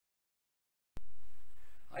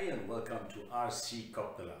Hi and welcome to RC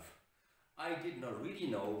Copter Love. I did not really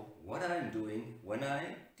know what I'm doing when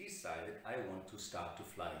I decided I want to start to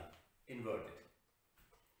fly inverted.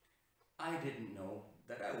 I didn't know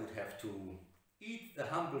that I would have to eat the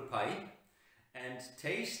humble pie and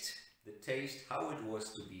taste how it was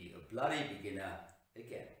to be a bloody beginner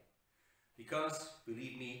again. Because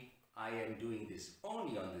believe me, I am doing this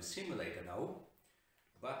only on the simulator now,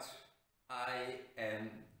 but I am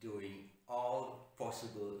doing all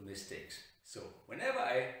possible mistakes. So whenever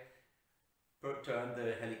I turn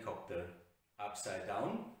the helicopter upside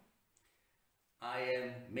down, I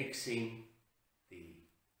am mixing the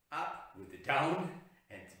up with the down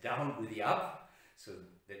and the down with the up. So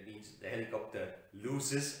that means the helicopter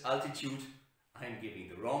loses altitude. I'm giving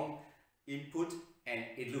the wrong input and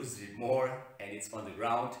it loses it more and it's on the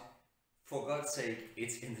ground. For God's sake,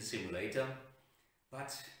 it's in the simulator.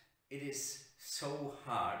 But it is so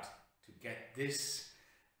hard to get this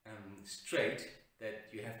straight that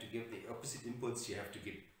you have to give the opposite inputs. You have to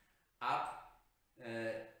give up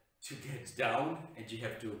to get down, and you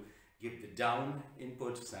have to give the down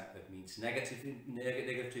input. So that means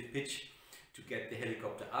negative pitch to get the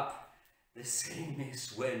helicopter up. The same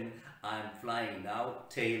is when I'm flying now,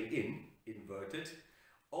 tail in, inverted.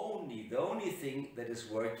 The only thing that is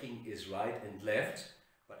working is right and left,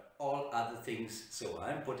 but all other things. So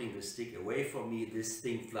I'm putting the stick away from me, this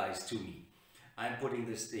thing flies to me. I'm putting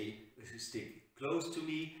the stick close to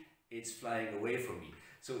me, it's flying away from me.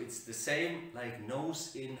 So it's the same like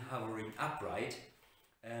nose in hovering upright,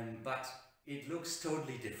 but it looks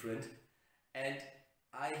totally different, and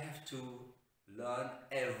I have to learn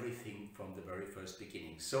everything from the very first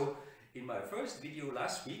beginning. So in my first video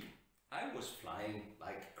last week, I was flying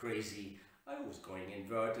like crazy. I was going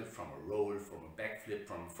inverted from a roll, from a backflip,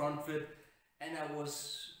 from a front flip, and I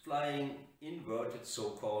was flying inverted,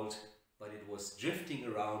 so-called, but it was drifting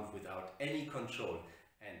around without any control.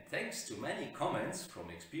 And thanks to many comments from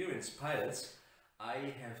experienced pilots,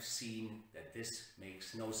 I have seen that this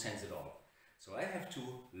makes no sense at all. So I have to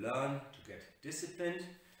learn to get disciplined,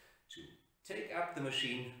 to take up the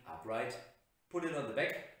machine upright, put it on the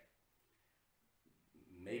back,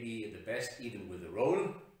 maybe the best even with a roll,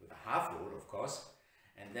 with a half roll of course,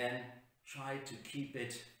 and then try to keep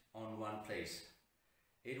it on one place.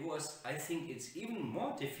 I think it's even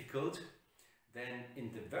more difficult than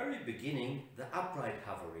in the very beginning, the upright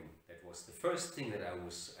hovering. That was the first thing that I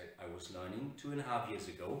was learning 2.5 years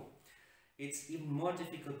ago. It's even more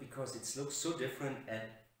difficult because it looks so different,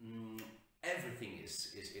 and everything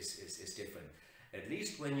is different. At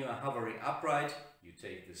least when you are hovering upright, you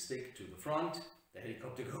take the stick to the front, the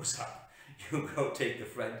helicopter goes up. You go take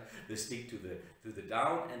the stick to the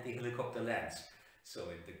down, and the helicopter lands. So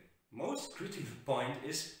the most critical point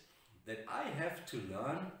is that I have to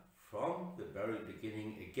learn from the very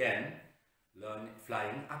beginning again,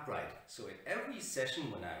 flying upright. So in every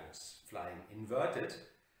session when I was flying inverted,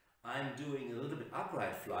 I'm doing a little bit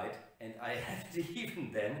upright flight, and I had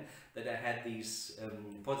even then that I had these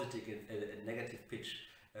positive and negative pitch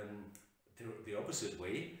the opposite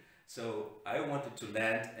way. So I wanted to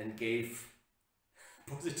land and gave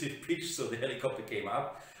positive pitch, so the helicopter came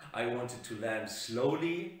up. I wanted to land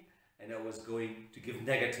slowly, and I was going to give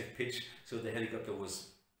negative pitch, so the helicopter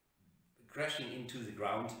was crashing into the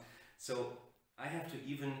ground. So I have to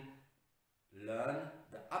even learn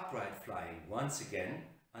the upright flying once again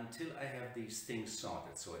until I have these things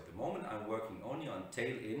sorted. So at the moment I'm working only on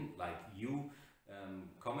tail in, like you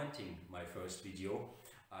commenting my first video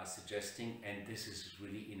are suggesting, and this is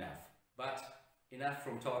really enough. But enough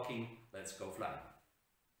from talking, let's go flying.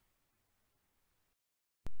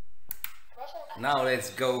 Now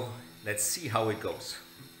let's see how it goes.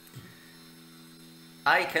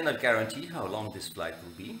 I cannot guarantee how long this flight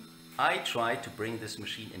will be. I tried to bring this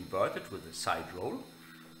machine inverted with a side roll.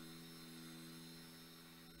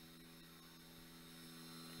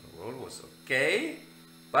 The roll was okay,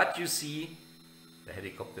 but you see the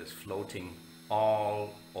helicopter is floating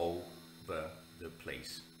all over the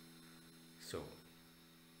place. So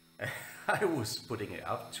I was putting it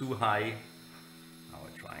up too high. Now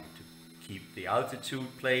we're trying to keep the altitude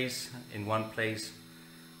in one place.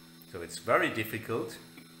 So it's very difficult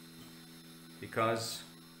because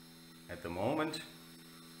at the moment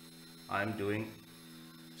I'm doing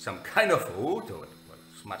some kind of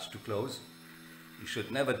it's much too close. You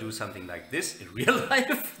should never do something like this in real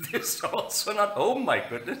life. This is also not, oh my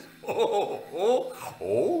goodness. Oh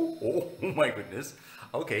my goodness.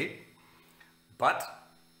 Okay, but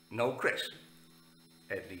no crash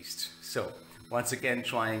at least. So once again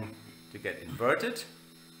trying to get inverted.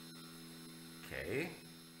 Okay.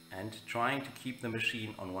 and trying to keep the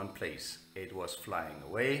machine on one place. It was flying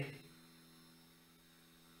away.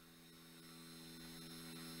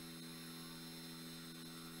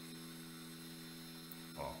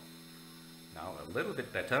 Oh, now a little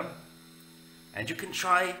bit better. And you can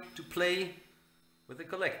try to play with the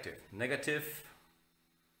collective. Negative,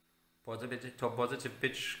 positive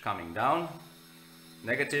pitch coming down,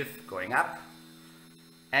 negative going up,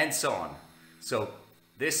 and so on. So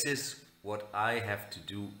this is what I have to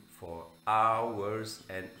do for hours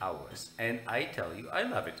and hours. And I tell you, I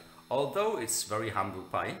love it. Although it's very humble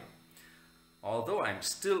pie, although I'm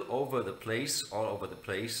still all over the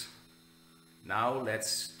place, now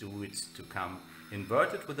let's do it to come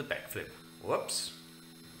inverted with a backflip. Whoops,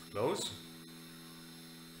 close.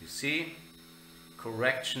 You see,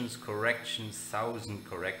 corrections, 1,000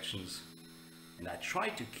 corrections. And I try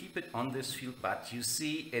to keep it on this field, but you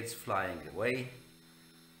see it's flying away.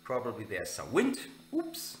 Probably there's some wind.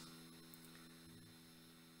 Oops.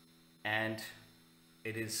 And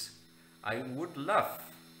it is, I would love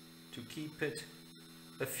to keep it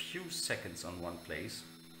a few seconds on one place.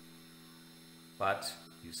 But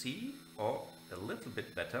you see, or a little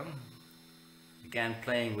bit better. Again,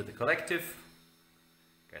 playing with the collective.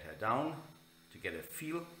 Get her down to get a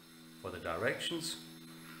feel for the directions.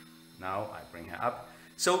 Now I bring her up.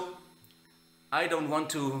 So I don't want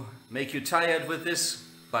to make you tired with this,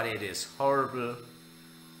 but it is horrible,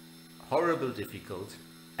 horrible difficult.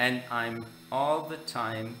 And I'm all the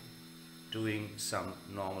time doing some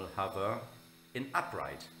normal hover in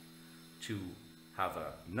upright to have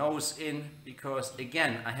a nose in, because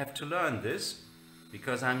again, I have to learn this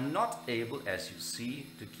because I'm not able, as you see,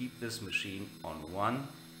 to keep this machine on one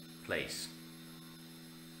place.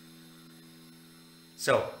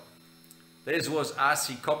 So this was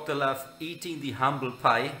R.C. Koptelov eating the humble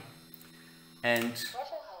pie, and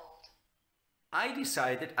I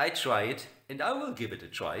decided I try it and I will give it a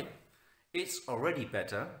try. It's already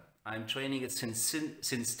better. I'm training it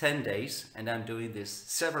since 10 days and I'm doing this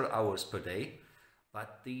several hours per day,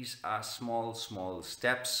 but these are small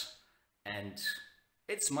steps and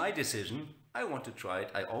it's my decision. I want to try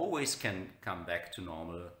it. I always can come back to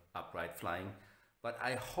normal upright flying, but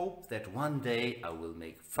I hope that one day I will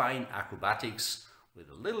make fine acrobatics with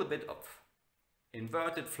a little bit of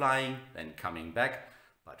inverted flying, then coming back.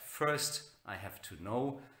 But first I have to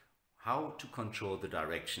know how to control the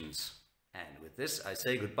directions. And with this I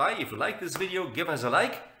say goodbye. If you like this video, give us a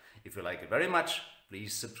like. If you like it very much,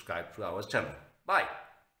 please subscribe to our channel. Bye.